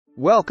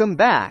Welcome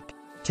back.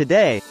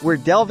 Today, we're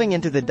delving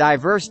into the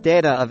diverse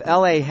data of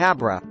LA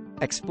Habra,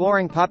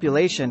 exploring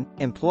population,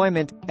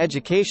 employment,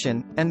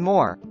 education, and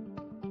more.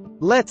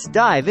 Let's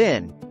dive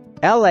in.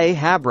 LA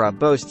Habra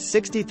boasts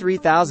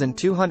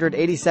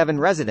 63,287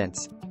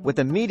 residents, with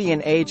a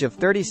median age of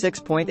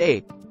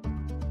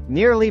 36.8.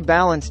 Nearly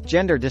balanced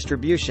gender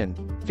distribution,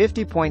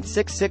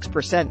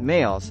 50.66%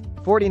 males,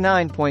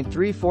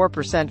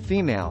 49.34%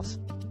 females.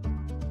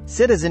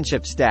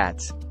 Citizenship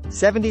stats: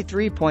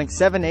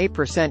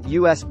 73.78%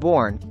 U.S.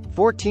 born,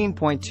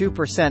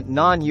 14.2%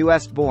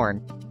 non-U.S.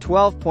 born,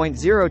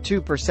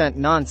 12.02%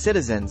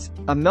 non-citizens,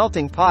 a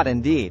melting pot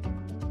indeed.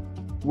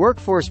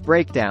 Workforce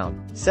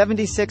breakdown: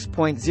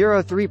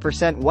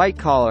 76.03%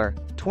 white-collar,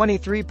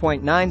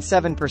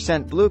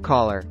 23.97%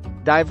 blue-collar,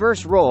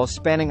 diverse roles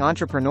spanning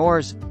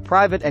entrepreneurs,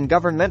 private and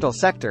governmental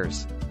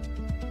sectors.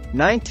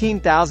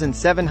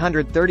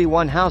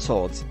 19,731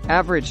 households,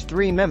 average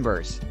 3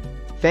 members.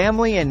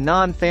 Family and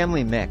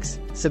non-family mix,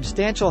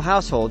 substantial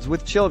households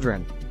with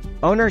children.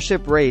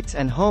 Ownership rates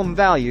and home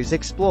values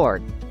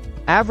explored.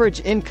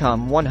 Average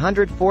income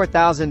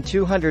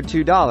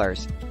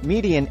 $104,202,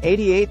 median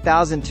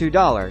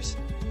 $88,002.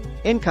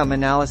 Income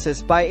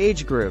analysis by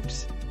age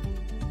groups.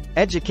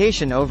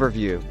 Education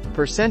overview,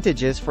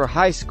 percentages for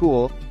high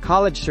school,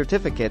 college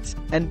certificates,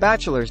 and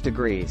bachelor's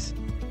degrees.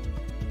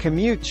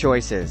 Commute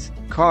choices: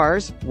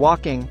 cars,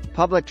 walking,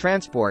 public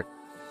transport.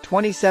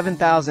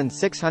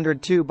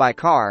 27,602 by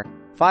car,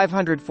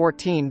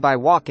 514 by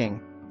walking,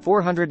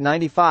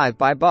 495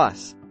 by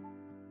bus.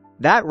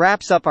 That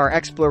wraps up our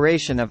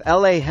exploration of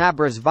LA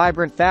Habra's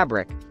vibrant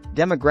fabric,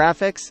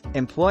 demographics,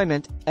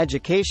 employment,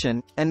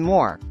 education, and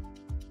more.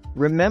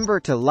 Remember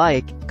to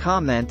like,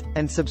 comment,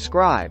 and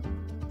subscribe.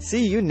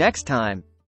 See you next time.